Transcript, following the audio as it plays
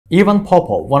Ivan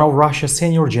Popov, one of Russia's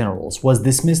senior generals, was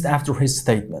dismissed after his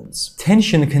statements.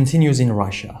 Tension continues in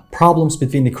Russia. Problems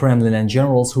between the Kremlin and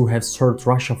generals who have served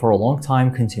Russia for a long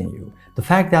time continue. The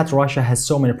fact that Russia has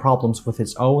so many problems with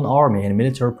its own army and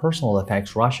military personnel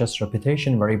affects Russia's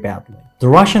reputation very badly. The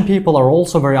Russian people are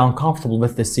also very uncomfortable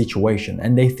with this situation,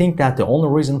 and they think that the only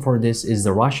reason for this is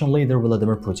the Russian leader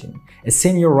Vladimir Putin. A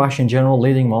senior Russian general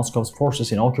leading Moscow's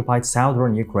forces in occupied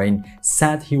southern Ukraine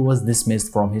said he was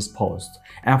dismissed from his post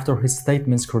after his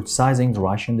statements criticizing the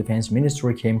Russian Defense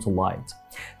Ministry came to light.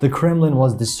 The Kremlin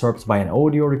was disturbed by an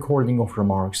audio recording of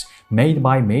remarks made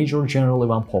by Major General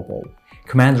Ivan Popov,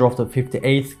 commander of the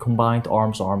 58th Combined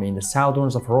Arms Army in the southern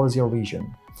Zaporizhzhia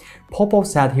region. Popov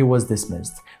said he was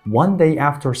dismissed one day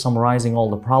after summarizing all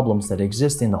the problems that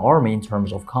exist in the army in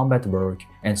terms of combat work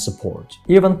and support.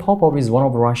 Ivan Popov is one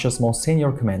of Russia's most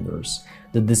senior commanders.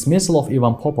 The dismissal of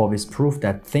Ivan Popov is proof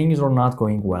that things are not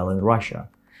going well in Russia.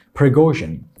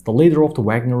 Prigozhin, the leader of the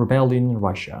Wagner rebellion in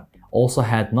Russia, also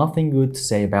had nothing good to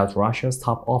say about Russia's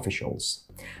top officials.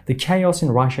 The chaos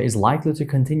in Russia is likely to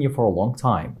continue for a long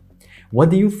time. What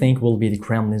do you think will be the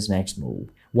Kremlin's next move?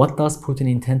 What does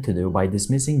Putin intend to do by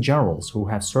dismissing generals who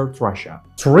have served Russia?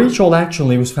 To reach all actual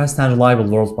news fast and reliable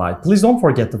worldwide, please don't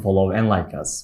forget to follow and like us.